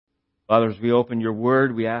Father, as we open your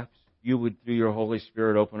word, we ask you would, through your Holy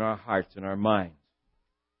Spirit, open our hearts and our minds,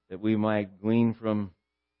 that we might glean from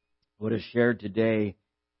what is shared today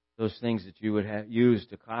those things that you would use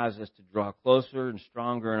to cause us to draw closer and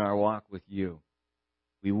stronger in our walk with you.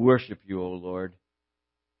 We worship you, O Lord.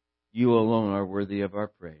 You alone are worthy of our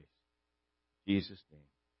praise. In Jesus'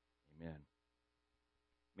 name, amen.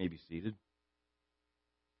 You may be seated.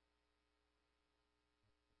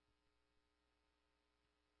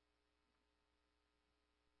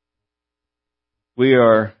 We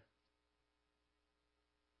are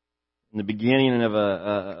in the beginning of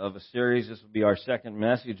a series. This will be our second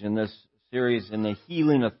message in this series, in the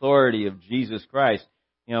healing authority of Jesus Christ.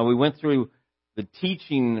 You know, we went through the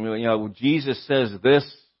teaching. You know, Jesus says this,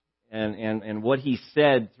 and what he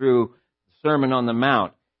said through the Sermon on the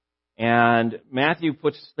Mount. And Matthew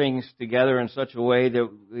puts things together in such a way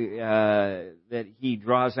that he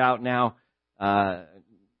draws out now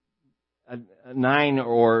 9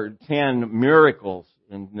 or 10 miracles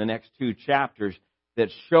in the next 2 chapters that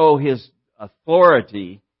show his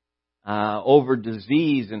authority over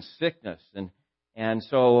disease and sickness. And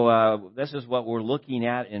so this is what we're looking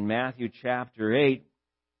at in Matthew chapter 8,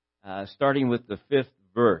 starting with the 5th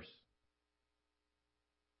verse.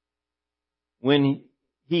 When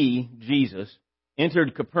he, Jesus,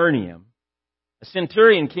 entered Capernaum, a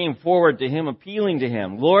centurion came forward to him, appealing to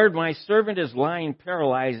him, "Lord, my servant is lying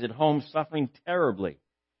paralyzed at home, suffering terribly."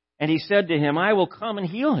 And he said to him, "I will come and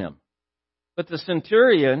heal him." But the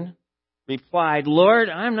centurion replied, "Lord,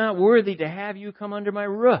 I'm not worthy to have you come under my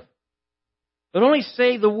roof. But only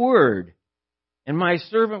say the word, and my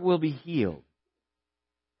servant will be healed.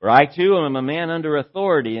 For I too am a man under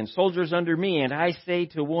authority, and soldiers under me, and I say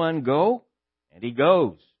to one, 'Go,' and he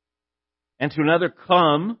goes. And to another,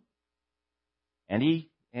 'Come,' and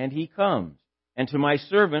he comes. And to my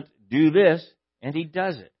servant, 'Do this,' and he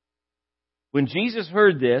does it." When Jesus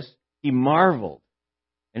heard this, he marveled.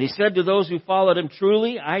 And he said to those who followed him,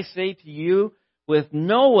 "Truly, I say to you, with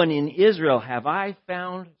no one in Israel have I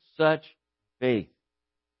found such faith.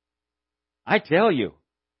 I tell you,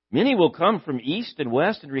 many will come from east and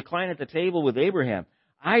west and recline at the table with Abraham,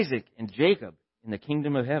 Isaac, and Jacob in the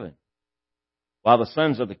kingdom of heaven. While the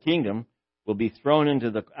sons of the kingdom will be thrown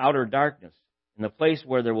into the outer darkness, in the place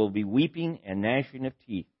where there will be weeping and gnashing of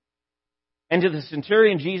teeth." And to the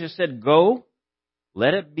centurion Jesus said, "Go,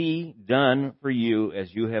 let it be done for you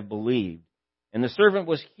as you have believed." And the servant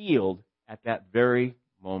was healed at that very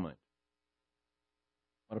moment.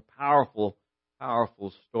 What a powerful,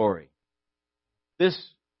 powerful story.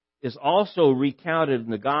 This is also recounted in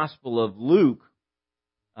the Gospel of Luke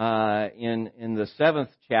in the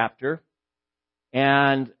 7th chapter.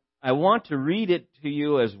 And I want to read it to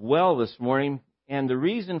you as well this morning. And the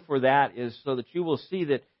reason for that is so that you will see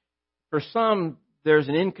that for some, there's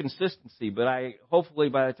an inconsistency. But hopefully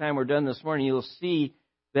by the time we're done this morning, you'll see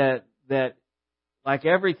that like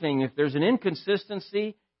everything, if there's an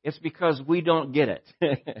inconsistency, it's because we don't get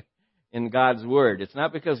it in God's Word. It's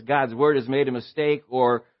not because God's Word has made a mistake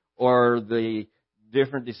or the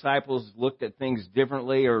different disciples looked at things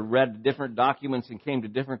differently or read different documents and came to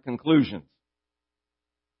different conclusions.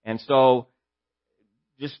 And so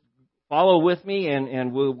just follow with me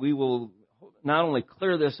and we will not only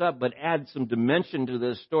clear this up, but add some dimension to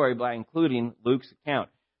this story by including Luke's account.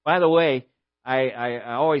 By the way, I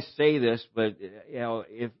always say this, but you know,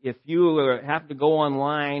 if you happen to go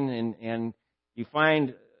online and you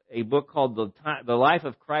find a book called The Life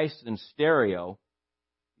of Christ in Stereo,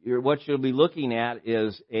 what you'll be looking at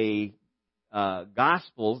is a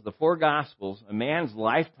Gospels, the 4 Gospels, a man's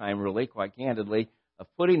lifetime, really, quite candidly, of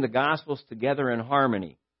putting the Gospels together in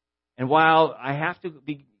harmony. And while I have to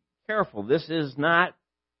be careful, this is not.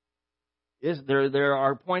 There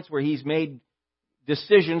are points where he's made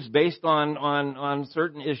decisions based on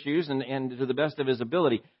certain issues and to the best of his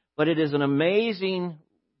ability. But it is an amazing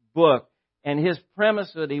book, and his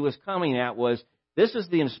premise that he was coming at was, this is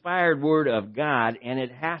the inspired Word of God, and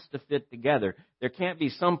it has to fit together. There can't be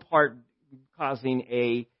some part causing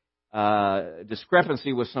a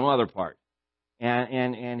discrepancy with some other part.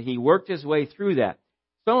 And he worked his way through that.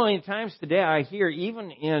 So many times today I hear,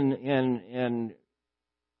 even in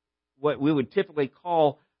what we would typically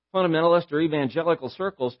call fundamentalist or evangelical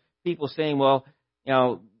circles, people saying, well, you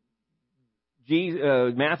know,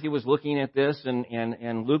 Matthew was looking at this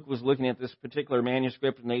and Luke was looking at this particular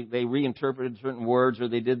manuscript, and they reinterpreted certain words, or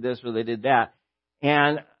they did this or they did that.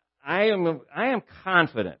 And I am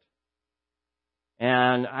confident.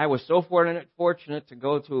 And I was so fortunate to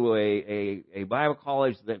go to a Bible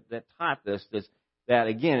college that taught this, that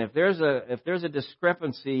again, if there's a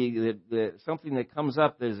discrepancy, that something that comes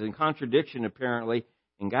up that is in contradiction apparently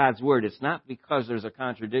in God's Word, it's not because there's a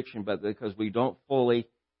contradiction, but because we don't fully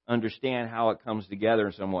understand how it comes together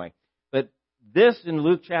in some way. But this in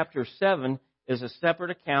Luke chapter 7 is a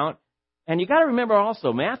separate account. And you got to remember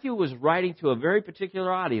also, Matthew was writing to a very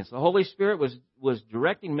particular audience. The Holy Spirit was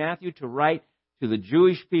directing Matthew to write to the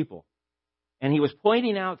Jewish people. And he was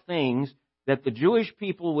pointing out things that the Jewish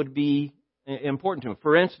people would be important to him.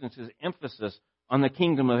 For instance, his emphasis on the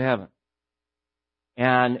kingdom of heaven.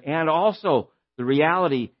 And also the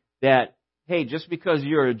reality that, hey, just because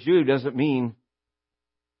you're a Jew doesn't mean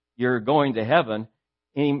you're going to heaven,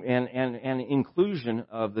 and inclusion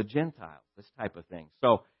of the Gentiles, this type of thing.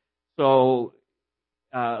 So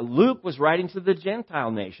Luke was writing to the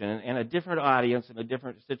Gentile nation and a different audience and a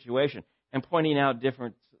different situation and pointing out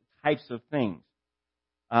different types of things.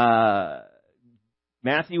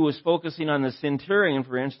 Matthew was focusing on the centurion,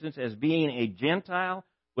 for instance, as being a Gentile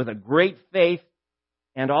with a great faith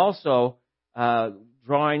and also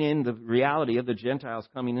drawing in the reality of the Gentiles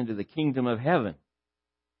coming into the kingdom of heaven.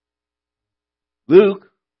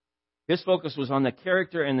 Luke, his focus was on the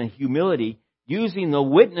character and the humility, using the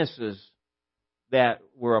witnesses that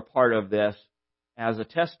were a part of this as a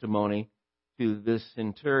testimony to this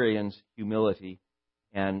centurion's humility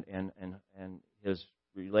and his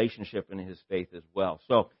relationship and his faith as well.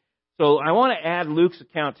 So I want to add Luke's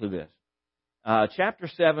account to this. Chapter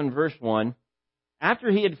 7, verse 1.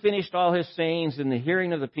 After he had finished all his sayings in the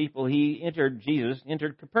hearing of the people, Jesus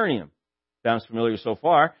entered Capernaum. Sounds familiar so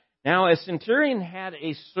far. Now, a centurion had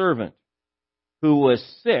a servant who was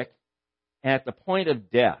sick at the point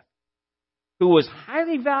of death, who was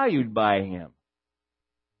highly valued by him.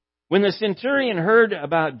 When the centurion heard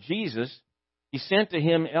about Jesus, he sent to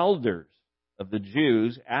him elders of the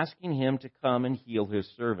Jews, asking him to come and heal his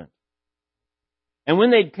servant. And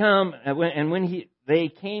when they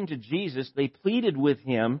came to Jesus, they pleaded with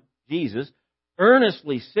him, Jesus,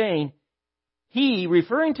 earnestly saying, he,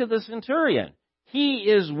 referring to the centurion, he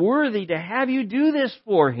is worthy to have you do this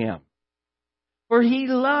for him. For he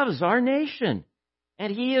loves our nation,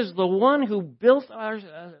 and he is the one who built us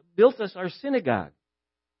our synagogue.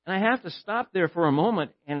 And I have to stop there for a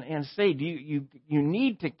moment and say, you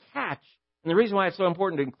need to catch, and the reason why it's so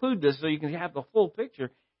important to include this so you can have the full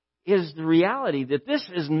picture, is the reality that this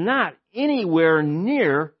is not anywhere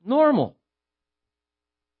near normal.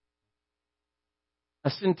 A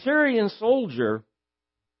centurion soldier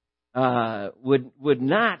would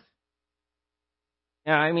not.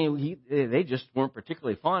 I mean, they just weren't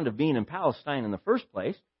particularly fond of being in Palestine in the first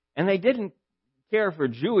place, and they didn't care for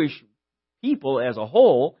Jewish people as a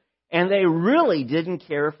whole, and they really didn't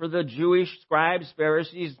care for the Jewish scribes,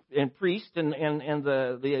 Pharisees, and priests, and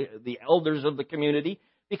the elders of the community,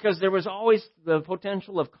 because there was always the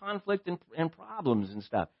potential of conflict and problems and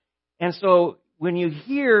stuff. And so when you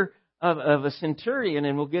hear of a centurion,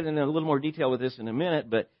 and we'll get into a little more detail with this in a minute,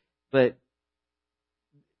 but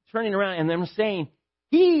turning around and them saying,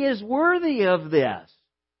 he is worthy of this.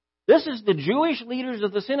 This is the Jewish leaders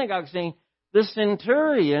of the synagogue saying, the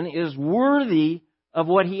centurion is worthy of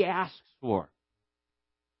what he asks for.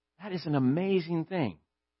 That is an amazing thing.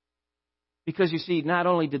 Because you see, not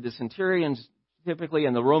only did the centurions typically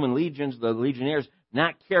in the Roman legions, the legionnaires,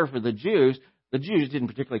 not care for the Jews didn't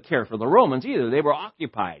particularly care for the Romans either. They were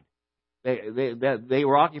occupied. They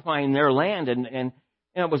were occupying their land, and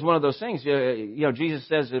it was one of those things. Jesus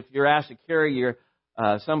says if you're asked to carry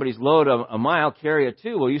somebody's load a mile, carry it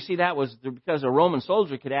too. Well, you see, that was because a Roman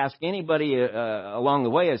soldier could ask anybody along the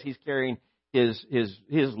way as he's carrying his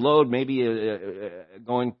load, maybe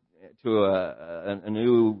going to a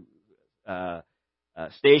new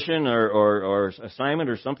station or assignment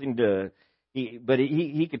or something. But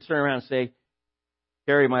he could turn around and say,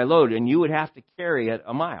 "Carry my load," and you would have to carry it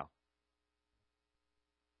a mile.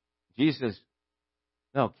 Jesus says,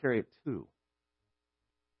 "No, carry it too."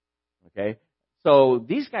 Okay. So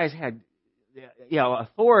these guys had,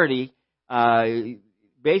 authority,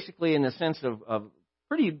 basically in the sense of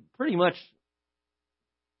pretty much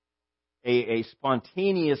a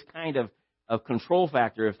spontaneous kind of control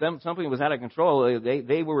factor. If something was out of control,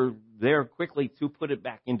 they were there quickly to put it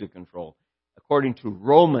back into control, according to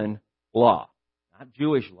Roman law, not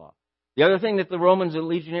Jewish law. The other thing that the Romans and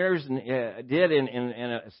legionnaires did,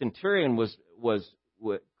 and a centurion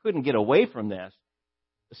couldn't get away from this.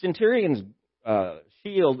 The centurion's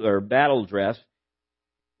shield or battle dress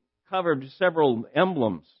covered several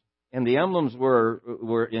emblems, and the emblems were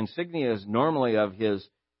insignias normally of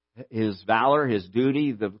his valor, his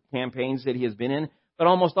duty, the campaigns that he has been in, but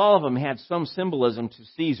almost all of them had some symbolism to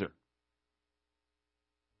Caesar.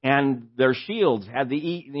 And their shields had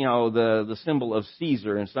the symbol of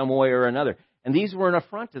Caesar in some way or another. And these were an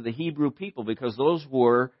affront to the Hebrew people because those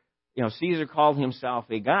were, Caesar called himself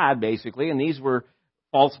a god, basically, and these were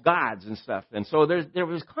false gods and stuff. And so there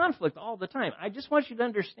was conflict all the time. I just want you to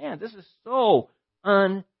understand, this is so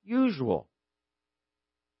unusual.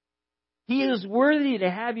 He is worthy to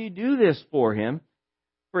have you do this for him,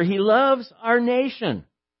 for he loves our nation.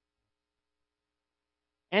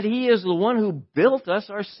 And he is the one who built us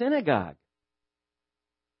our synagogue.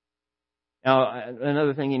 Now,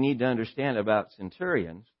 another thing you need to understand about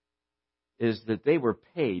centurions is that they were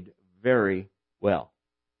paid very well.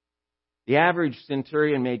 The average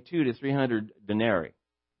centurion made 200 to 300 denarii,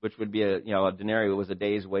 which would be a denarii was a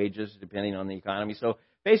day's wages, depending on the economy. So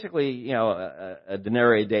basically, a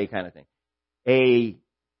denarii a day kind of thing. A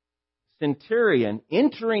centurion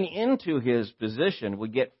entering into his position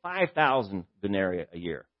would get 5,000 denarii a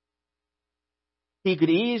year. He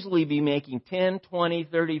could easily be making 10, 20,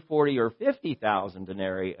 30, 40, or 50,000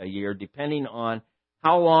 denarii a year, depending on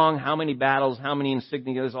how long, how many battles, how many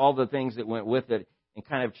insignias, all the things that went with it, and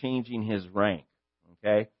kind of changing his rank.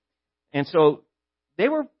 Okay, and so they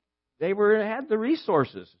had the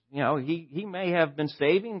resources. He may have been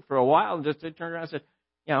saving for a while and just turned around and said,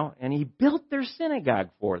 and he built their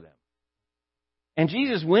synagogue for them. And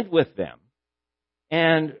Jesus went with them.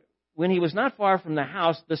 And when he was not far from the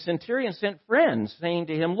house, the centurion sent friends, saying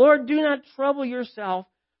to him, Lord, do not trouble yourself,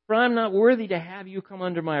 for I am not worthy to have you come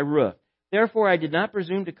under my roof. Therefore I did not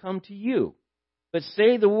presume to come to you. But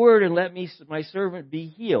say the word and let my servant be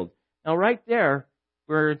healed. Now right there,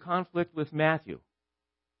 we're in conflict with Matthew.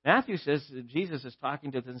 Matthew says that Jesus is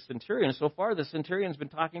talking to the centurion. So far, the centurion's been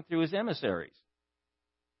talking through his emissaries.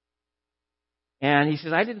 And he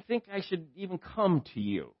says, I didn't think I should even come to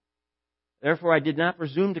you. Therefore, I did not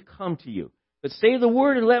presume to come to you. But say the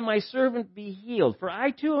word and let my servant be healed. For I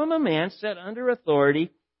too am a man set under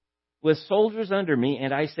authority with soldiers under me.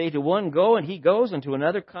 And I say to one, go, and he goes, and to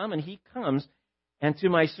another, come, and he comes. And to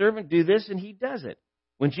my servant, do this, and he does it.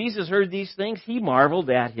 When Jesus heard these things, he marveled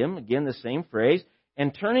at him. Again, the same phrase.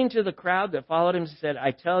 And turning to the crowd that followed him, said, I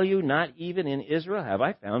tell you, not even in Israel have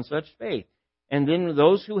I found such faith. And then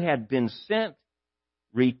those who had been sent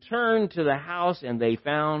returned to the house, and they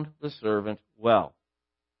found the servant well.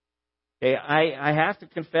 Okay, I have to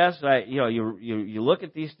confess, you look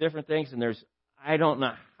at these different things, and I don't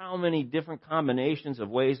know how many different combinations of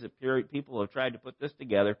ways that people have tried to put this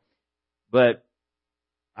together, but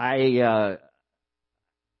I'm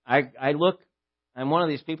one of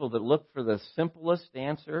these people that look for the simplest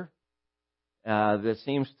answer that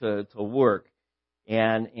seems to work.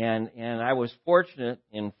 And I was fortunate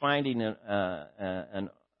in finding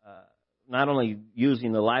not only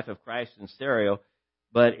using the life of Christ in stereo,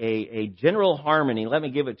 but a general harmony. Let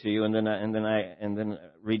me give it to you, and then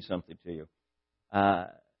read something to you.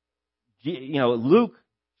 Luke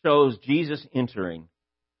shows Jesus entering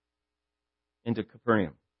into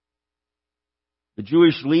Capernaum. The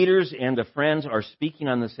Jewish leaders and the friends are speaking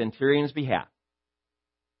on the centurion's behalf.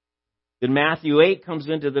 Then Matthew 8 comes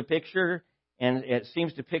into the picture, and it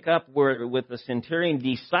seems to pick up with the centurion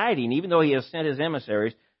deciding, even though he has sent his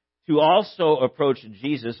emissaries, to also approach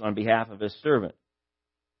Jesus on behalf of his servant.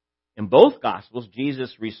 In both Gospels,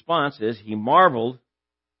 Jesus' response is he marveled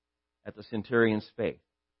at the centurion's faith.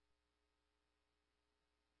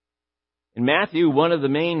 In Matthew, one of the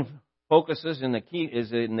main focuses is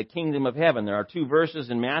in the kingdom of heaven. There are two verses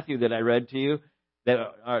in Matthew that I read to you that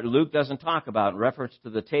Luke doesn't talk about in reference to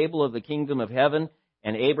the table of the kingdom of heaven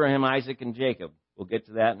and Abraham, Isaac, and Jacob. We'll get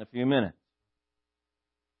to that in a few minutes.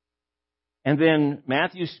 And then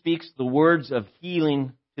Matthew speaks the words of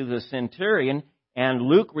healing to the centurion, and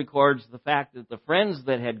Luke records the fact that the friends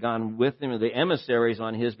that had gone with him, or the emissaries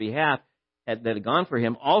on his behalf that had gone for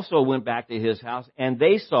him, also went back to his house, and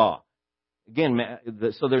they saw. Again,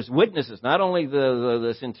 so there's witnesses, not only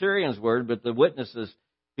the centurion's word, but the witnesses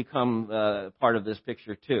become part of this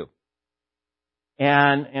picture too.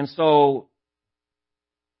 And so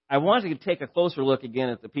I wanted to take a closer look again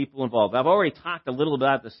at the people involved. I've already talked a little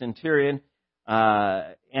about the centurion,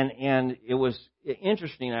 and it was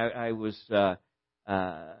interesting. I was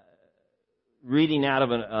reading out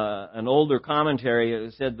of an older commentary.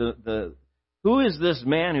 It said, who is this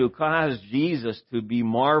man who caused Jesus to be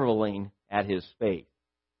marveling at his faith?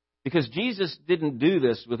 Because Jesus didn't do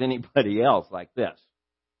this with anybody else like this.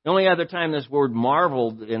 The only other time this word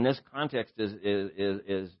marveled in this context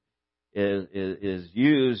is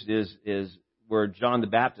used is where John the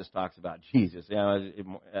Baptist talks about Jesus.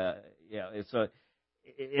 And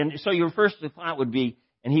so your first thought would be,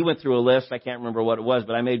 and he went through a list. I can't remember what it was,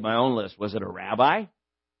 but I made my own list. Was it a rabbi?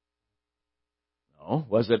 No.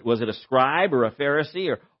 Was it a scribe or a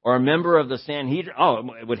Pharisee, or a member of the Sanhedrin.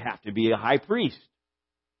 Oh, it would have to be a high priest.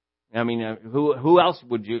 I mean, who else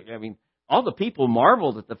would you? I mean, all the people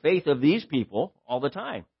marveled at the faith of these people all the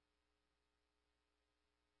time.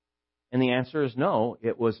 And the answer is no.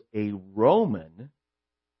 It was a Roman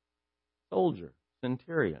soldier,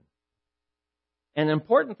 centurion. And the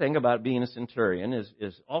important thing about being a centurion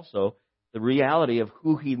is also the reality of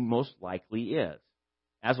who he most likely is.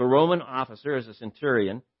 As a Roman officer, as a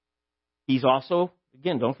centurion, he's also,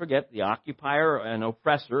 again, don't forget, the occupier and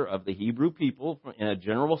oppressor of the Hebrew people in a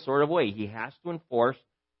general sort of way. He has to enforce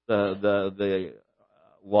the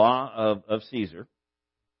law of Caesar.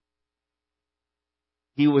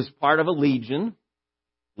 He was part of a legion.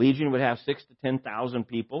 Legion would have 6,000 to 10,000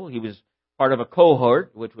 people. He was part of a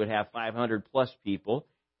cohort, which would have 500 plus people.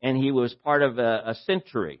 And he was part of a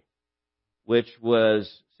century, which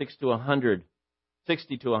was 60 to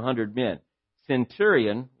 100 men.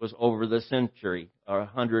 Centurion was over the century, or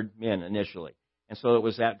 100 men initially. And so it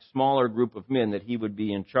was that smaller group of men that he would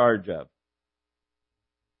be in charge of.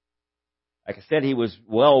 Like I said, he was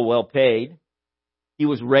well paid. He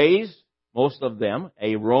was raised, most of them,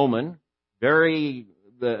 a Roman. The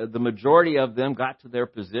majority of them got to their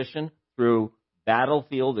position through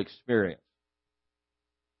battlefield experience,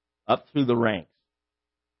 up through the ranks.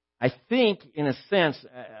 I think, in a sense,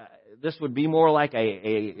 this would be more like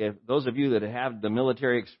those of you that have the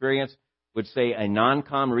military experience would say a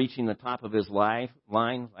non-com reaching the top of his line,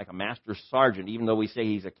 like a master sergeant, even though we say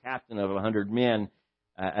he's a captain of 100 men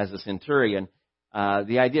as a centurion.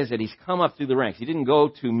 The idea is that he's come up through the ranks. He didn't go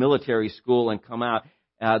to military school and come out.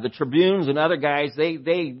 The tribunes and other guys,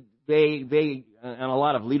 they and a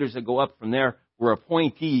lot of leaders that go up from there were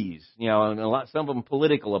appointees, and some of them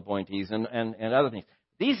political appointees and other things.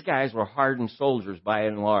 These guys were hardened soldiers by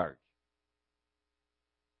and large.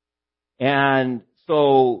 And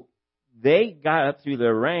so they got up through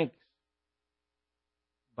the ranks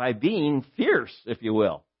by being fierce, if you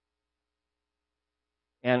will.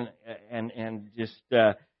 And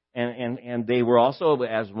they were also,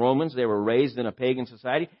 as Romans, they were raised in a pagan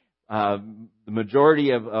society. The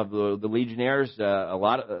majority of the legionnaires,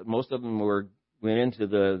 most of them went into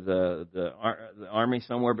the army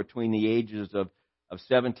somewhere between the ages of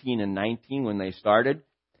 17 and 19 when they started,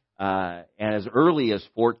 and as early as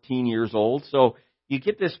 14 years old. So you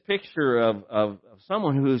get this picture of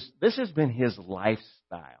someone this has been his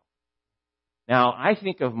lifestyle. Now, I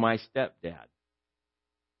think of my stepdad.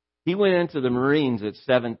 He went into the Marines at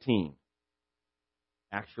 17.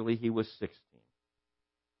 Actually, he was 16.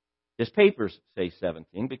 His papers say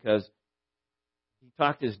 17 because he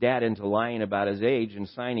talked his dad into lying about his age and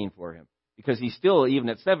signing for him. Because he still, even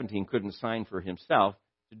at 17, couldn't sign for himself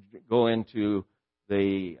to go into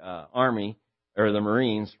the Army or the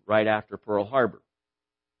Marines right after Pearl Harbor.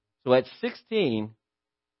 So at 16,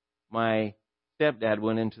 my stepdad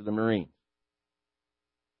went into the Marines.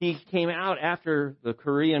 He came out after the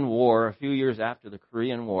Korean War, a few years after the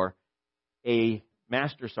Korean War, a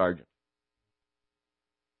master sergeant.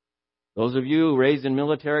 Those of you raised in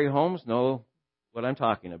military homes know what I'm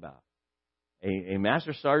talking about. A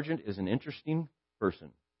master sergeant is an interesting person.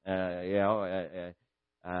 He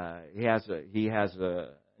has an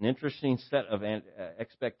interesting set of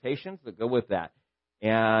expectations that go with that.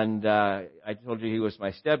 And I told you he was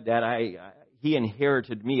my stepdad. He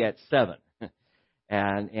inherited me at 7.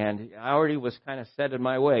 And I already was kind of set in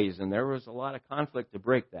my ways, and there was a lot of conflict to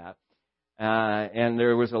break that. And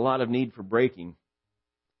there was a lot of need for breaking.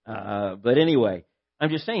 But anyway, I'm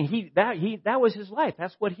just saying that was his life.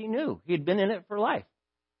 That's what he knew. He had been in it for life.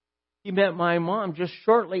 He met my mom just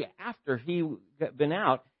shortly after he had been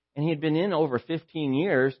out, and he had been in over 15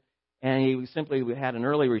 years, and he simply had an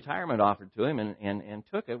early retirement offered to him and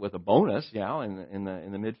took it with a bonus, in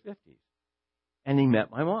the mid-50s. And he met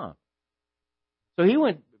my mom. So he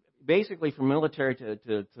went basically from military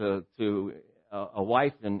to a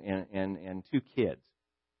wife and 2 kids.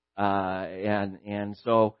 And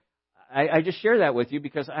so I just share that with you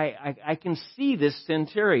because I can see this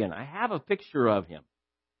centurion. I have a picture of him.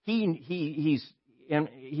 He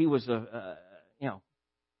was a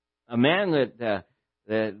man that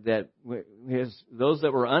those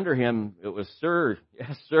that were under him, it was sir,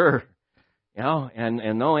 yes sir,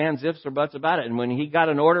 and no ands, ifs, or buts about it. And when he got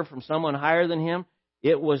an order from someone higher than him,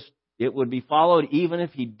 it would be followed even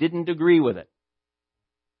if he didn't agree with it.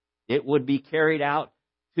 It would be carried out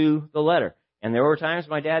to the letter. And there were times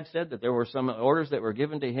my dad said that there were some orders that were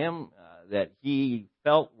given to him that he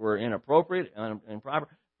felt were inappropriate and improper,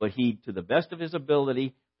 but he, to the best of his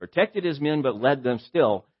ability, protected his men but led them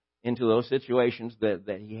still into those situations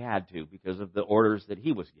that he had to because of the orders that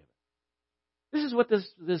he was given. This is what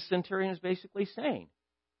this centurion is basically saying.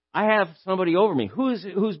 I have somebody over me.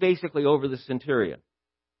 Who's basically over the centurion?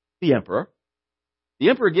 The emperor. The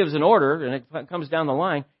emperor gives an order, and it comes down the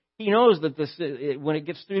line. He knows that when it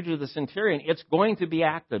gets through to the centurion, it's going to be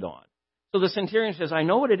acted on. So the centurion says, I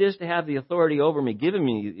know what it is to have the authority over me, giving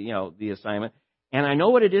me, the assignment, and I know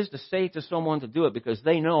what it is to say to someone to do it because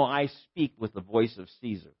they know I speak with the voice of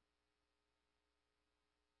Caesar.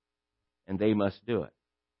 And they must do it.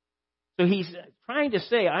 So he's trying to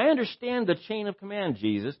say, I understand the chain of command,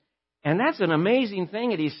 Jesus, and that's an amazing thing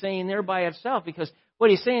that he's saying there by itself, because what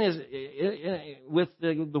he's saying is, with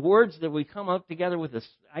the words that we come up together with this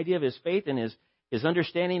idea of his faith and his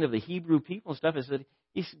understanding of the Hebrew people and stuff, is that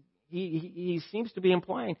he seems to be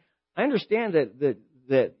implying, I understand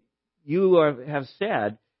that you have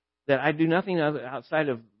said that I do nothing outside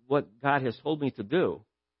of what God has told me to do,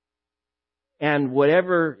 and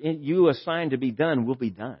whatever you assign to be done will be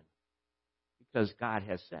done, because God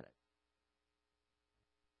has said it.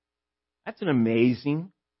 That's an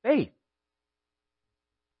amazing faith.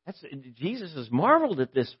 Jesus has marveled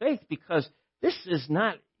at this faith, because this is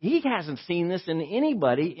not, he hasn't seen this in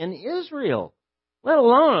anybody in Israel, let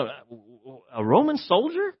alone a Roman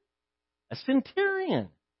soldier, a centurion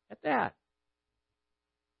at that.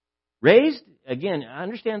 Raised, again, I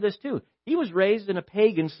understand this too, he was raised in a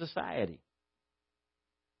pagan society.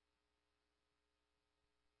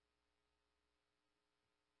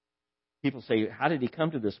 People say, how did he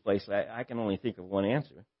come to this place? I can only think of one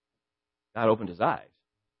answer. God opened his eyes.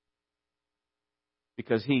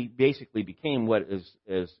 Because he basically became what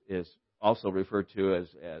is also referred to as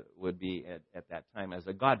would be at that time as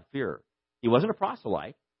a God-fearer. He wasn't a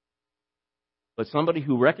proselyte, but somebody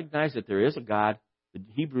who recognized that there is a God, the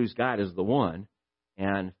Hebrews' God is the one,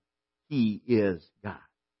 and he is God.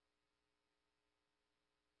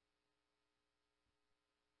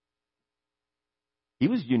 He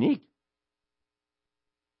was unique.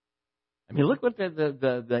 I mean, look what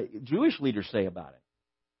the Jewish leaders say about it.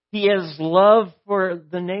 He has love for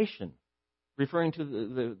the nation, referring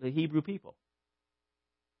to the Hebrew people.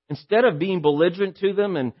 Instead of being belligerent to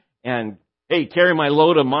them and hey, carry my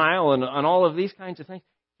load a mile and all of these kinds of things,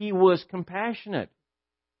 he was compassionate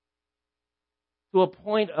to a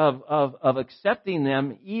point of accepting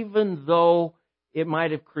them, even though it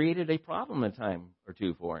might have created a problem a time or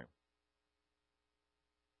two for him.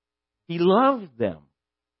 He loved them.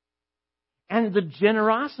 And the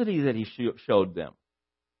generosity that he showed them.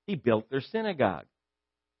 He built their synagogue.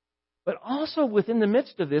 But also within the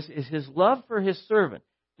midst of this is his love for his servant.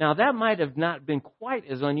 Now that might have not been quite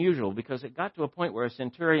as unusual, because it got to a point where a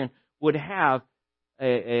centurion would have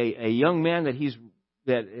a young man that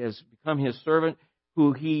has become his servant,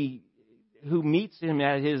 who meets him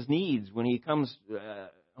at his needs. When he comes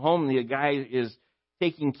home, the guy is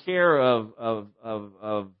taking care of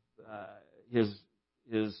his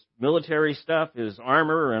military stuff, his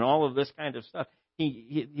armor, and all of this kind of stuff.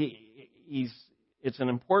 It's an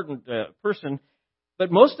important person,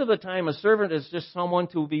 but most of the time a servant is just someone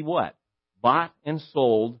to be what? Bought and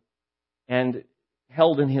sold and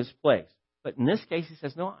held in his place. But in this case, he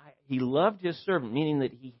says, no, he loved his servant, meaning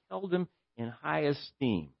that he held him in high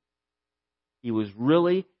esteem. He was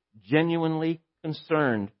really, genuinely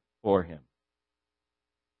concerned for him.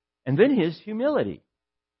 And then his humility.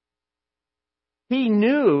 He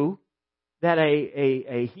knew that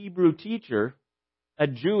a Hebrew teacher, a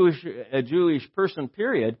Jewish person,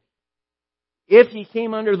 period, if he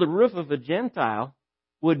came under the roof of a Gentile,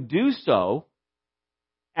 would do so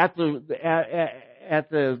at the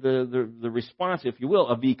response, if you will,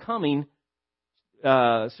 of becoming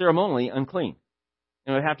ceremonially unclean.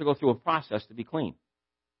 And would have to go through a process to be clean.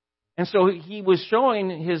 And so he was showing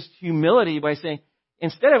his humility by saying,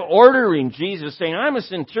 instead of ordering Jesus, saying, I'm a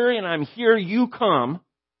centurion, I'm here, you come,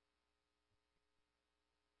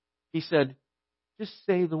 he said, just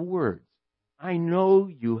say the words. I know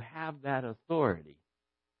you have that authority.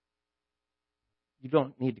 You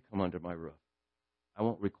don't need to come under my roof. I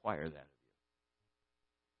won't require that of you.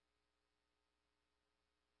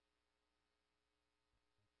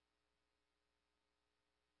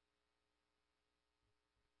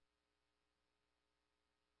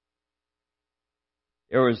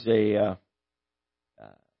 There was a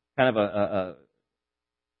kind of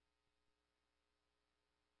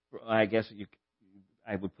I guess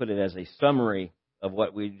I would put it as a summary of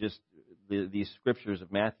what we just, these scriptures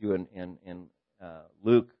of Matthew and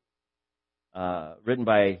Luke, written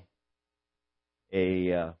by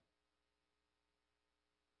a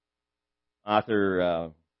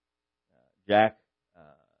author, Jack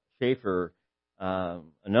Schaefer, a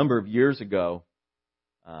number of years ago,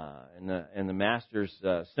 in the Master's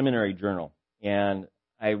Seminary Journal. And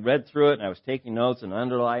I read through it, and I was taking notes and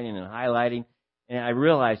underlining and highlighting, and I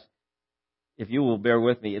realized, if you will bear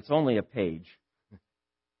with me, it's only a page.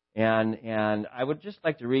 And I would just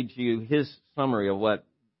like to read to you his summary of what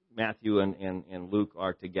Matthew and Luke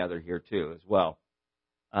are together here too as well.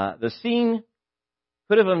 The scene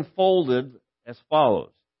could have unfolded as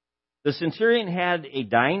follows. The centurion had a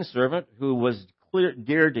dying servant who was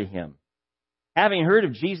dear to him. Having heard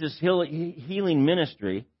of Jesus' healing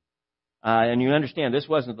ministry, and you understand this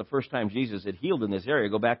wasn't the first time Jesus had healed in this area.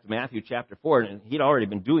 Go back to Matthew chapter 4, and he'd already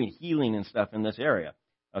been doing healing and stuff in this area.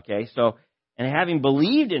 Okay, so, and having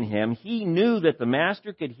believed in him, he knew that the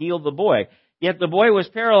master could heal the boy. Yet the boy was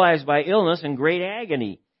paralyzed by illness and great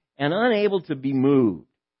agony, and unable to be moved.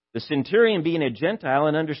 The centurion, being a Gentile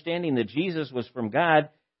and understanding that Jesus was from God,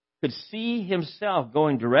 could see himself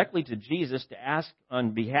going directly to Jesus to ask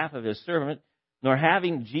on behalf of his servant, nor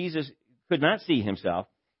having Jesus, could not see himself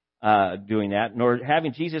doing that, nor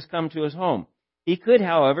having Jesus come to his home. He could,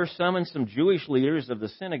 however, summon some Jewish leaders of the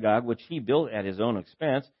synagogue, which he built at his own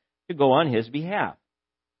expense, to go on his behalf.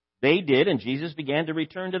 They did, and Jesus began to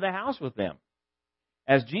return to the house with them.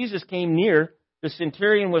 As Jesus came near, the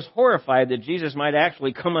centurion was horrified that Jesus might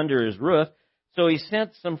actually come under his roof, so he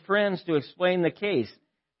sent some friends to explain the case.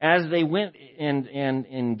 As they went and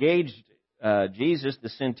engaged Jesus, the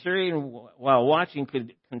centurion, while watching,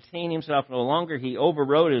 could contain himself no longer. He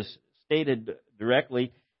overrode, stated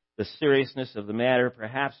directly, the seriousness of the matter,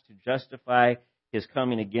 perhaps to justify his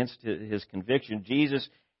coming against his conviction. Jesus,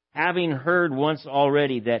 having heard once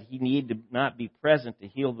already that he need not be present to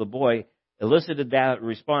heal the boy, elicited that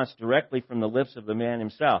response directly from the lips of the man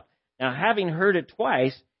himself. Now, having heard it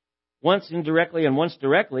twice, once indirectly and once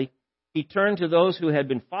directly, he turned to those who had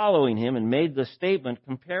been following him and made the statement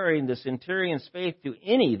comparing the centurion's faith to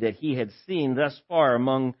any that he had seen thus far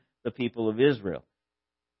among the people of Israel.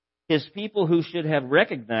 His people who should have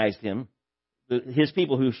recognized him. He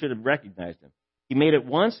made it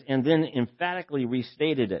once and then emphatically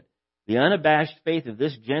restated it. The unabashed faith of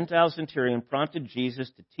this Gentile centurion prompted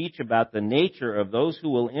Jesus to teach about the nature of those who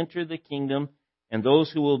will enter the kingdom and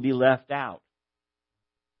those who will be left out.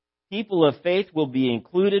 People of faith will be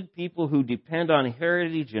included. People who depend on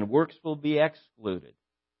heritage and works will be excluded.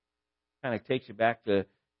 Kind of takes you back to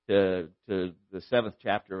the 7th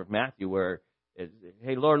chapter of Matthew where,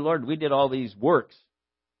 hey, Lord, we did all these works.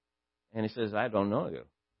 And he says, I don't know you.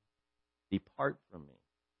 Depart from me.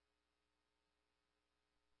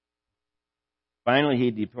 Finally,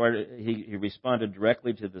 he responded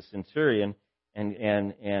directly to the centurion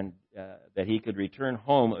and that he could return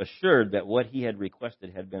home assured that what he had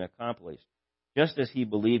requested had been accomplished, just as he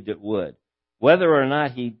believed it would. Whether or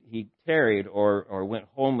not he tarried or went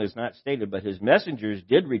home is not stated, but his messengers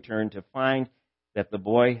did return to find that the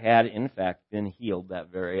boy had, in fact, been healed that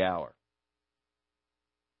very hour.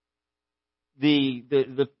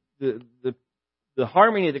 The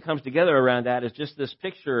harmony that comes together around that is just this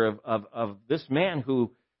picture of this man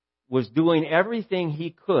who was doing everything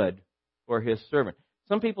he could for his servant.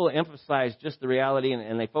 Some people emphasize just the reality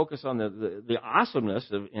and they focus on the awesomeness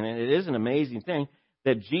of, and it is an amazing thing,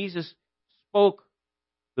 that Jesus spoke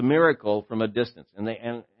the miracle from a distance. And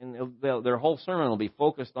their whole sermon will be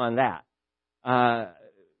focused on that.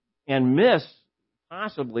 And miss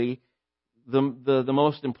possibly the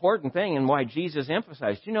most important thing and why Jesus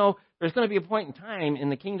emphasized. There's going to be a point in time in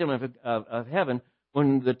the kingdom of heaven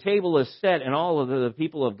when the table is set and all of the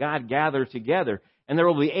people of God gather together. And there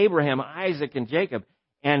will be Abraham, Isaac, and Jacob,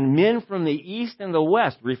 and men from the east and the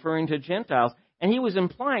west, referring to Gentiles. And he was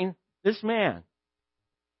implying this man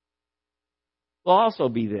will also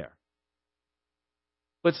be there.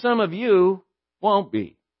 But some of you won't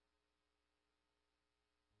be.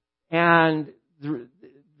 And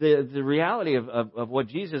the reality of what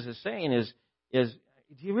Jesus is saying is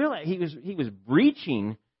do you realize he was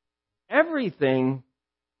breaching everything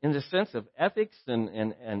in the sense of ethics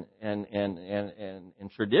and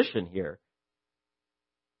tradition here,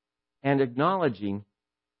 and acknowledging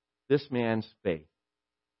this man's faith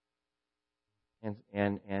and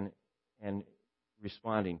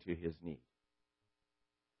responding to his need.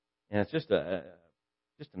 And it's just an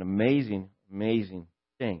amazing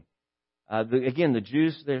thing. Again, the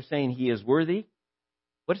Jews, they're saying he is worthy.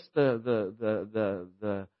 What's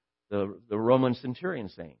the Roman centurion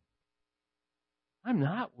saying? I'm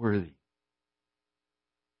not worthy.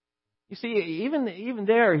 You see, even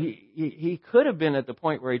there, he could have been at the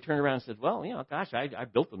point where he turned around and said, well, gosh, I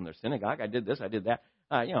built them their synagogue. I did this, I did that.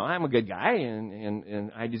 I'm a good guy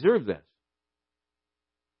and I deserve this.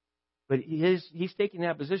 But he's taking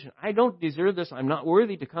that position. I don't deserve this. I'm not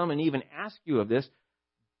worthy to come and even ask you of this.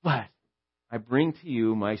 But I bring to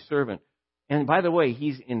you my servant And by the way,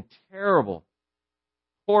 he's in terrible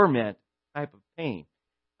torment type of pain.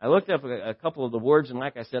 I looked up a couple of the words, and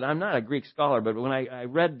like I said, I'm not a Greek scholar, but when I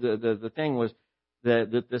read the thing was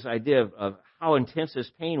that this idea of how intense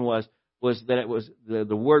this pain was that it was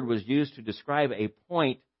the word was used to describe a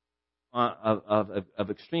point of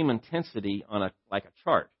extreme intensity on like a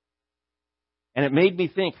chart. And it made me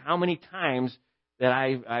think how many times that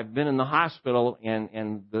I've been in the hospital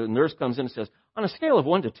and the nurse comes in and says, on a scale of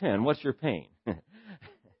 1 to 10, what's your pain?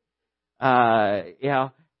 And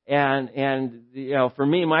for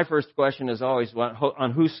me, my first question is always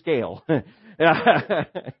on whose scale? But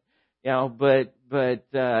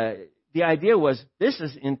the idea was this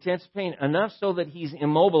is intense pain enough so that he's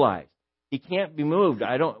immobilized. He can't be moved.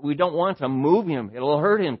 We don't want to move him. It'll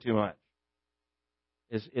hurt him too much.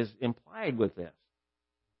 Is implied with this.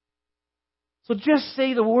 So just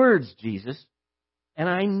say the words, Jesus, and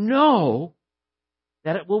I know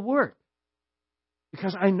that it will work.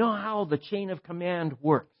 Because I know how the chain of command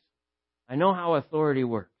works. I know how authority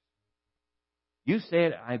works. You say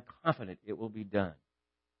it, I'm confident it will be done.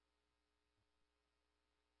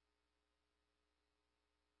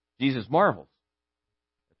 Jesus marvels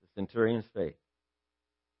at the centurion's faith.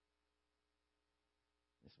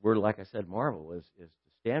 This word, like I said, marvel, is to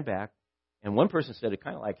stand back. And one person said it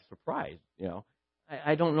kind of like surprise.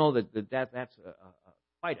 I don't know that's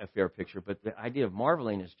quite a fair picture, but the idea of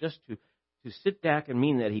marveling is just to sit back and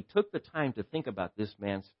mean that he took the time to think about this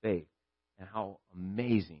man's faith and how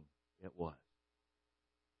amazing it was.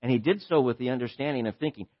 And he did so with the understanding of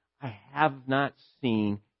thinking, I have not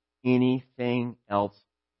seen anything else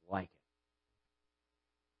like it.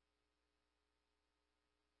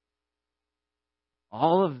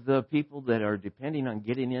 All of the people that are depending on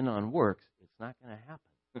getting in on works, it's not going to happen.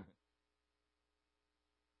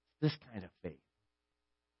 This kind of faith.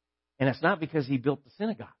 And it's not because he built the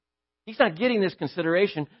synagogue. He's not getting this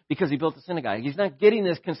consideration because he built the synagogue. He's not getting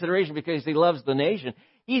this consideration because he loves the nation.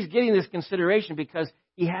 He's getting this consideration because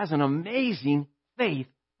he has an amazing faith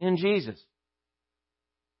in Jesus.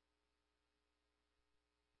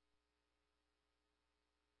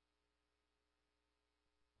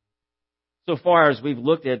 So far as we've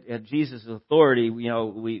looked at Jesus' authority,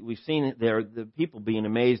 we've seen there the people being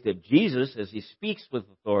amazed at Jesus as he speaks with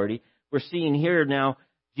authority. We're seeing here now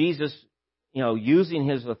Jesus, using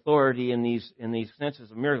his authority in these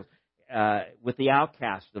senses of miracles with the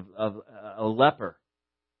outcast of a leper,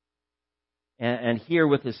 and here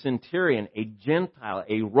with the centurion, a Gentile,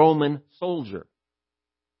 a Roman soldier.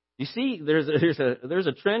 You see, there's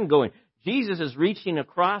a trend going. Jesus is reaching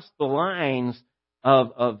across the lines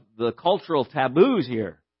of the cultural taboos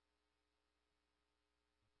here.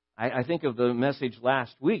 I think of the message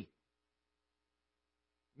last week.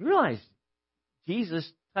 You realize Jesus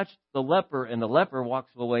touched the leper and the leper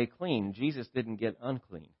walks away clean. Jesus didn't get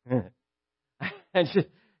unclean. And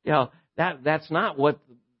that's not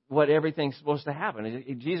what everything's supposed to happen.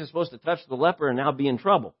 Jesus is supposed to touch the leper and now be in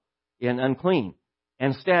trouble and unclean.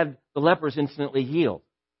 Instead, the leper is instantly healed.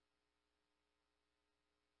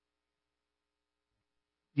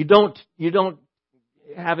 You don't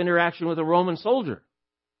have interaction with a Roman soldier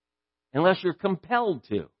unless you're compelled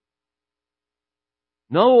to.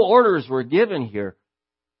 No orders were given here.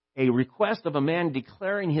 A request of a man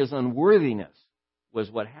declaring his unworthiness was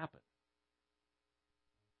what happened.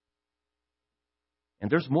 And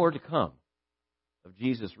there's more to come of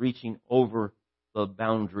Jesus reaching over the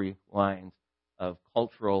boundary lines of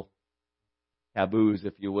cultural taboos,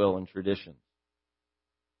 if you will, and traditions.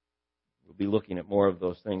 We'll be looking at more of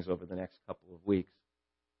those things over the next couple of weeks.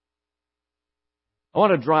 I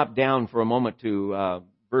want to drop down for a moment to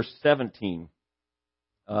verse 17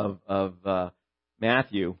 of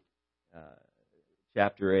Matthew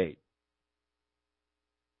chapter 8.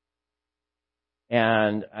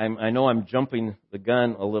 And I know I'm jumping the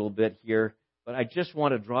gun a little bit here, but I just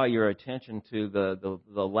want to draw your attention to the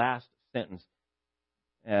last sentence.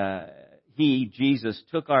 He, Jesus,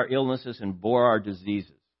 took our illnesses and bore our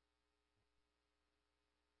diseases.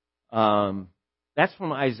 That's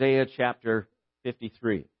from Isaiah chapter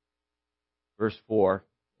 53, verse 4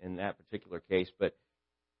 in that particular case. But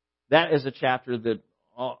that is a chapter that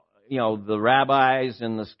the rabbis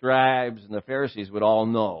and the scribes and the Pharisees would all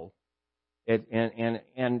know.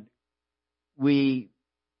 And we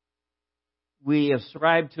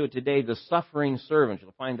ascribe to it today the suffering servant.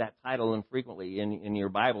 You'll find that title infrequently in your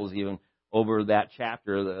Bibles, even over that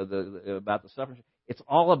chapter about the suffering. It's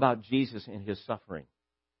all about Jesus and his suffering.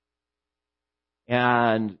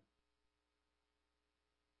 And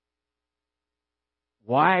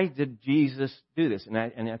why did Jesus do this? And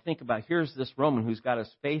I think about, here's this Roman who's got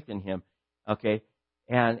his faith in him, okay,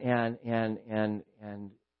 And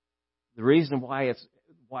the reason why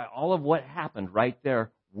all of what happened right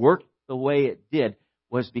there worked the way it did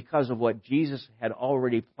was because of what Jesus had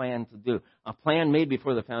already planned to do. A plan made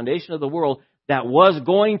before the foundation of the world that was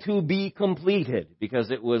going to be completed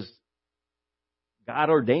because it was God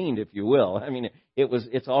ordained, if you will. I mean,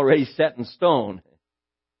 it's already set in stone.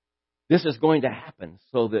 This is going to happen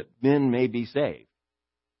so that men may be saved.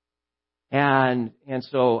 And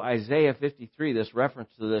so Isaiah 53, this reference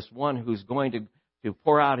to this one who's going to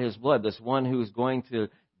pour out his blood, this one who's going to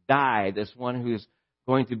die, this one who's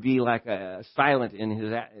going to be like silent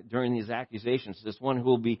during his accusations, this one who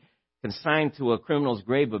will be consigned to a criminal's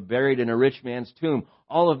grave but buried in a rich man's tomb.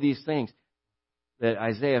 All of these things that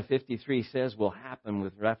Isaiah 53 says will happen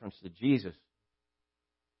with reference to Jesus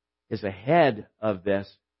is ahead of this,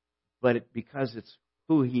 but because it's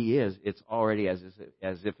who he is, it's already as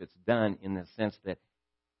if it's done in the sense that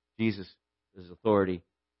Jesus has authority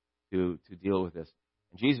to deal with this.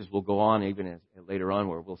 And Jesus will go on even later on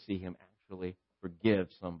where we'll see him actually forgive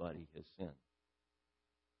somebody his sin.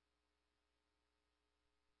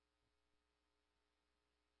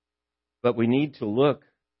 But we need to look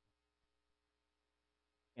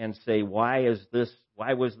and say, why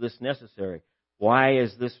was this necessary? Why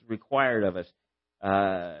is this required of us?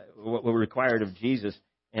 What required of Jesus?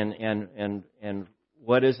 And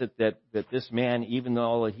what is it that this man, even though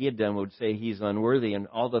all that he had done, would say he's unworthy, and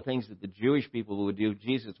all the things that the Jewish people would do,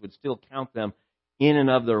 Jesus would still count them in and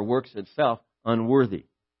of their works itself unworthy.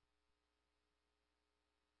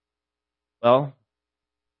 Well,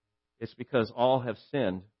 it's because all have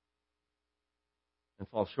sinned and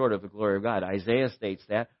fall short of the glory of God. Isaiah states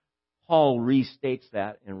that. Paul restates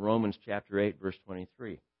that in Romans chapter 8, verse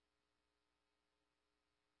 23.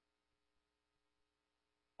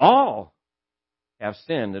 All have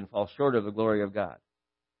sinned and fall short of the glory of God.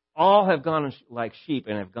 All have gone like sheep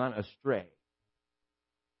and have gone astray.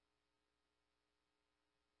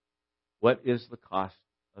 What is the cost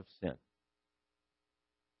of sin?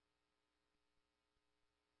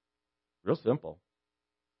 Real simple.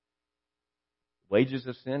 Wages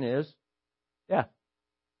of sin is death.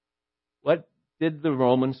 What did the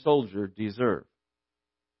Roman soldier deserve?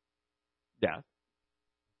 Death.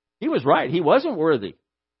 He was right. He wasn't worthy.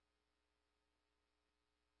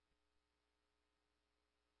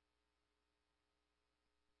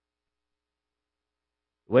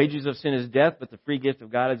 The wages of sin is death, but the free gift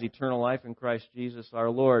of God is eternal life in Christ Jesus our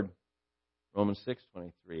Lord. Romans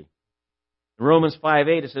 6:23. In Romans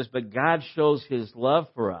 5:8 it says, but God shows his love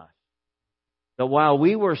for us, that while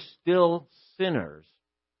we were still sinners,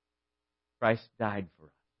 Christ died for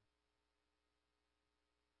us.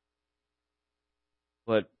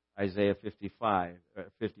 What Isaiah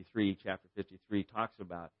 53, chapter 53 talks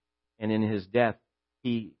about. And in his death,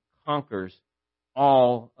 he conquers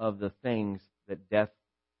all of the things that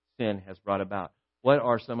sin has brought about. What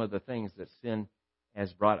are some of the things that sin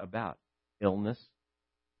has brought about? Illness,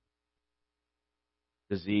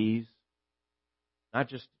 disease, not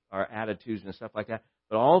just our attitudes and stuff like that,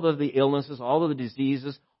 but all of the illnesses, all of the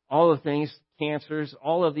diseases, all the things, cancers,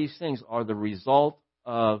 all of these things are the result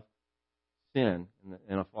of sin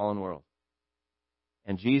in a fallen world.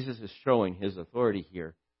 And Jesus is showing his authority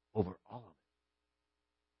here over all of it.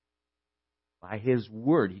 By his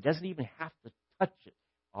word. He doesn't even have to touch it.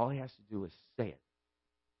 All he has to do is say it.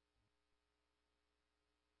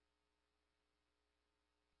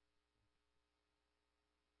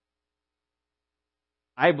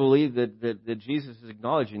 I believe that Jesus is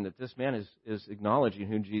acknowledging that this man is acknowledging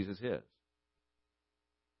who Jesus is.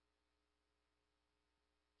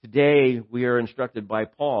 Today, we are instructed by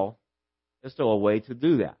Paul as to a way to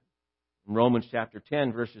do that. In Romans chapter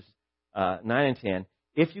 10, verses 9 and 10,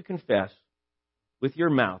 if you confess with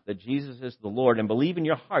your mouth that Jesus is the Lord and believe in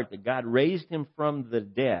your heart that God raised him from the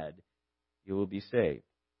dead, you will be saved.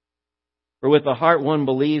 For with the heart one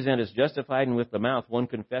believes and is justified, and with the mouth one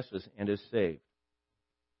confesses and is saved.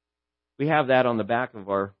 We have that on the back of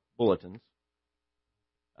our bulletins,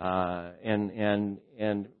 and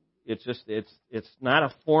it's not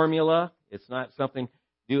a formula. It's not something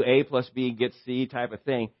do A plus B get C type of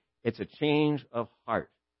thing. It's a change of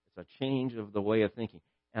heart. It's a change of the way of thinking.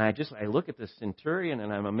 And I look at this centurion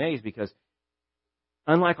and I'm amazed because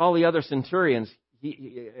unlike all the other centurions,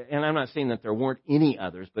 and I'm not saying that there weren't any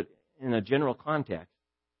others, but in a general context,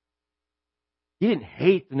 he didn't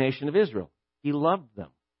hate the nation of Israel. He loved them.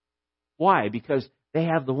 Why? Because they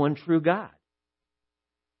have the one true God.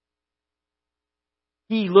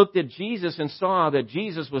 He looked at Jesus and saw that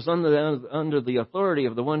Jesus was under the authority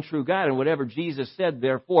of the one true God, and whatever Jesus said,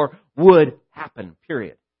 therefore, would happen,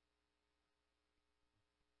 period.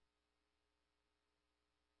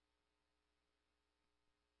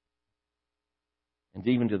 And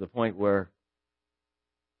even to the point where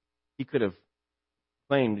he could have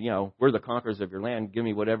claimed, we're the conquerors of your land, give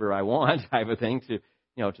me whatever I want type of thing, to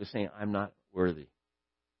saying, I'm not worthy.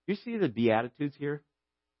 You see the Beatitudes here?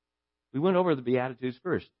 We went over the Beatitudes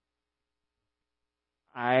first.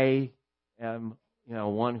 I am,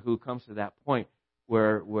 one who comes to that point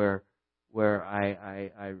where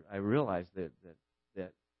I realize that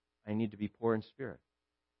I need to be poor in spirit,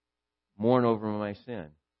 mourn over my sin,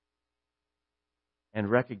 and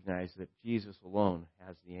recognize that Jesus alone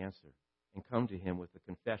has the answer, and come to Him with the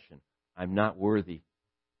confession, I'm not worthy,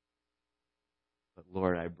 but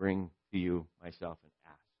Lord, I bring to you myself and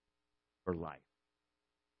ask for life.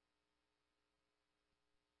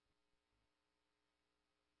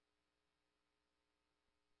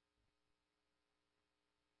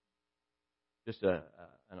 Just an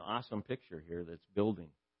awesome picture here that's building,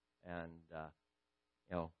 and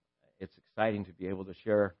it's exciting to be able to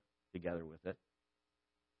share together with it.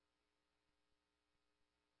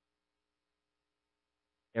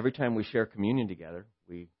 Every time we share communion together,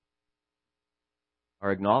 we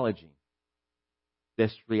are acknowledging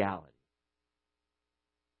this reality.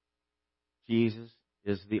 Jesus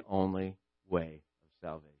is the only way of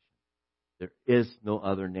salvation. There is no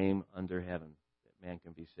other name under heaven that man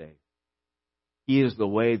can be saved. He is the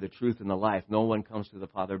way, the truth, and the life. No one comes to the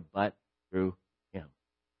Father but through Him.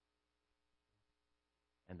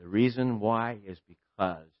 And the reason why is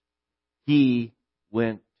because He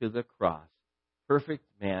went to the cross. Perfect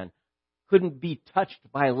man, couldn't be touched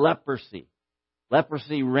by leprosy.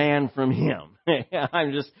 Leprosy ran from Him.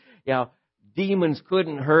 Demons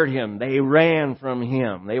couldn't hurt Him. They ran from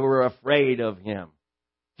Him. They were afraid of Him.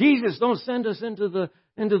 Jesus, don't send us into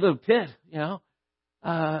the pit,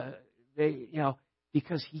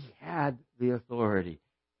 because He had the authority.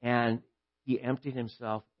 And He emptied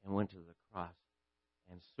Himself and went to the cross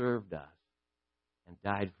and served us and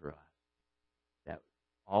died for us. That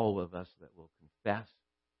all of us that will confess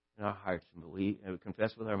in our hearts and believe,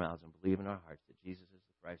 confess with our mouths and believe in our hearts that Jesus is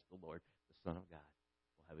the Christ, the Lord, the Son of God,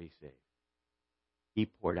 will be saved. He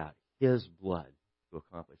poured out His blood to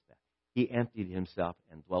accomplish that. He emptied Himself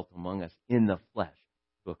and dwelt among us in the flesh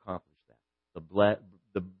to accomplish that. The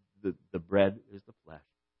bread is the flesh.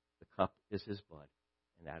 The cup is His blood.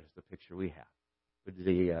 And that is the picture we have. Would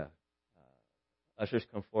the ushers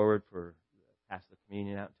come forward for pass the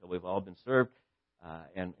communion out until we've all been served,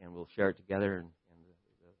 and we'll share it together, and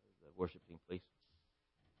the worship team, please.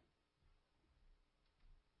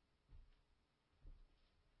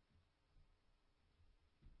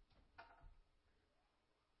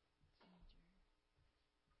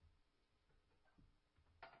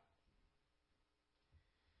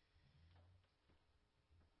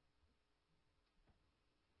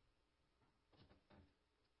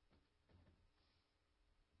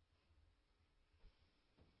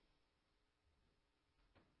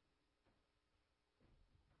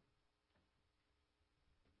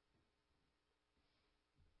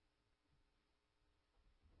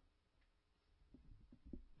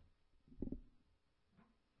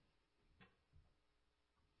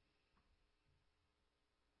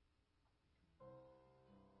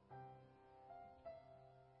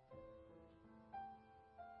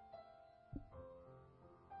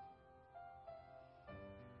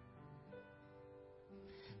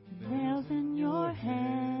 Nails in your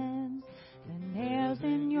hands, the nails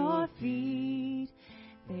in your feet,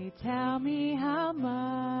 they tell me how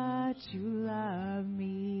much you love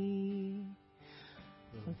me.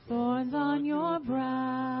 The thorns on your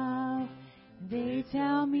brow, they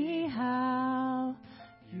tell me how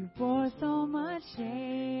you bore so much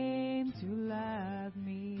shame to love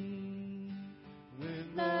me.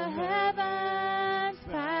 When the heavens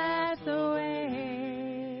pass away,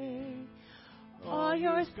 all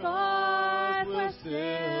your scars will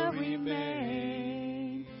still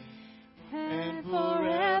remain, and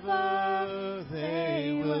forever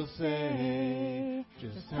they will say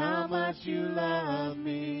just how much you love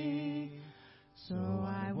me. So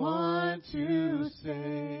I want to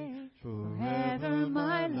say, forever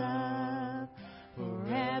my love,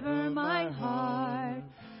 forever my heart,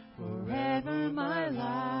 forever my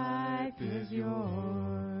life is yours.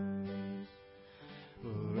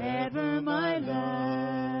 Forever my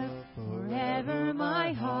love, forever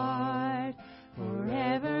my heart,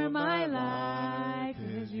 forever my life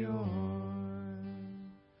is yours.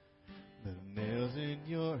 The nails in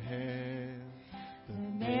your hands,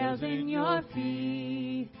 the nails in your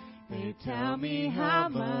feet, they tell me how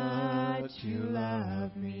much you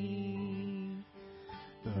love me.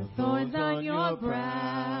 The thorns on your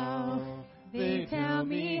brow, they tell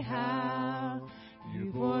me how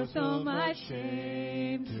you bore so much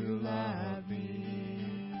shame to love me.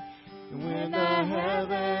 And when the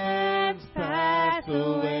heavens pass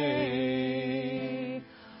away,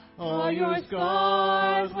 all your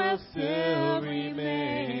scars will still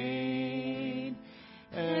remain.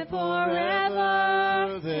 And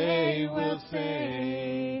forever they will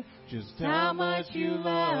say just how much you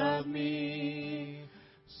love me.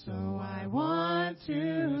 So I want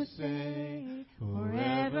to say,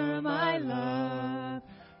 forever my love,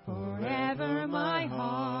 forever my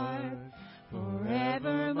heart,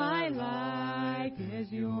 forever my life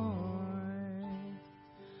is yours.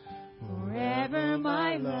 Forever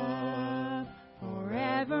my love,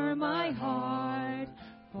 forever my heart,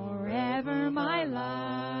 forever my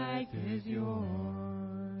life is yours.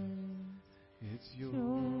 It's yours.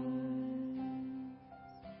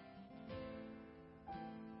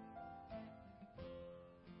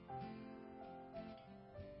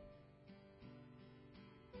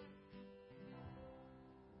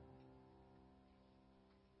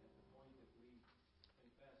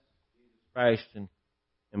 Christ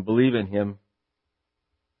and believe in Him,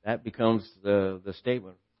 that becomes the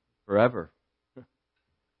statement forever.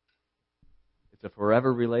 It's a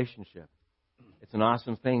forever relationship. It's an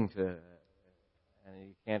awesome thing and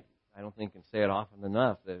you can't, I don't think, can say it often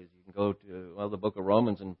enough, that you can go to the book of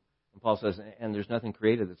Romans and Paul says, and there's nothing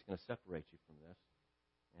created that's going to separate you from this.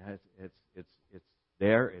 And it's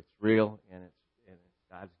there, it's real, and it's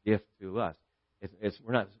God's gift to us.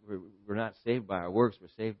 We're not saved by our works. We're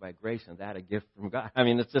saved by grace, and that a gift from God. I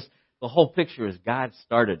mean, it's just the whole picture is God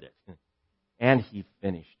started it, and He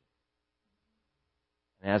finished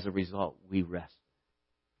it. And as a result, we rest.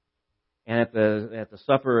 And at the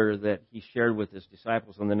supper that He shared with His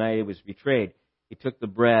disciples on the night He was betrayed, He took the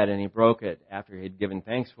bread and He broke it after He had given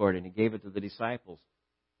thanks for it, and He gave it to the disciples.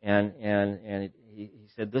 And He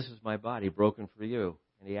said, "This is my body broken for you."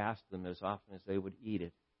 And He asked them as often as they would eat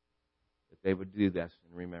it, that they would do this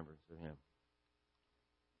in remembrance of Him.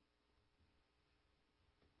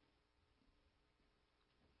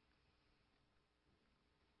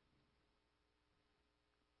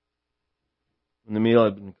 When the meal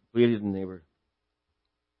had been completed and they were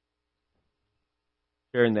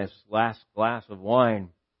sharing this last glass of wine,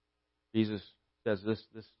 Jesus says, this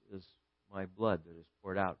is my blood that is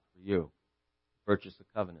poured out for you. Purchase the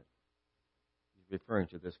covenant. He's referring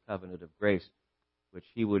to this covenant of grace, which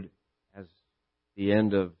He would, as the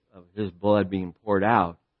end of His blood being poured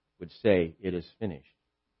out, would say, "It is finished."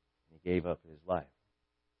 And He gave up His life.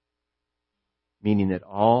 Meaning that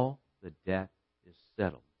all the debt is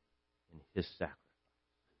settled in His sacrifice.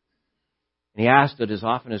 And He asked that as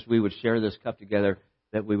often as we would share this cup together,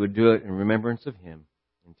 that we would do it in remembrance of Him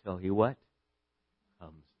until He what?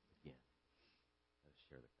 Comes again. Let's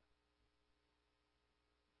share the cup.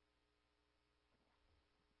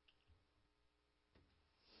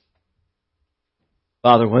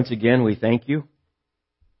 Father, once again, we thank You.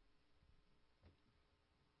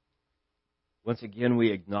 Once again,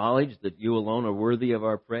 we acknowledge that You alone are worthy of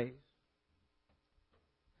our praise.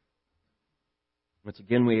 Once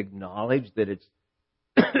again, we acknowledge that it's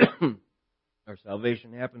our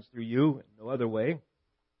salvation happens through You and no other way.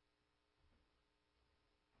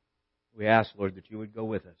 We ask, Lord, that You would go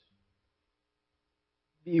with us.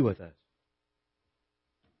 Be with us.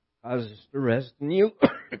 Cause us to rest in You.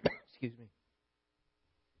 Excuse me.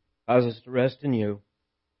 Cause us to rest in You.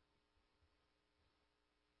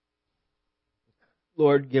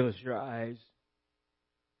 Lord, give us Your eyes,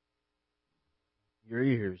 Your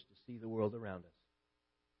ears to see the world around us.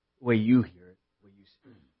 The way You hear it, the way You see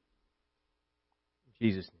it. In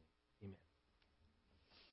Jesus' name.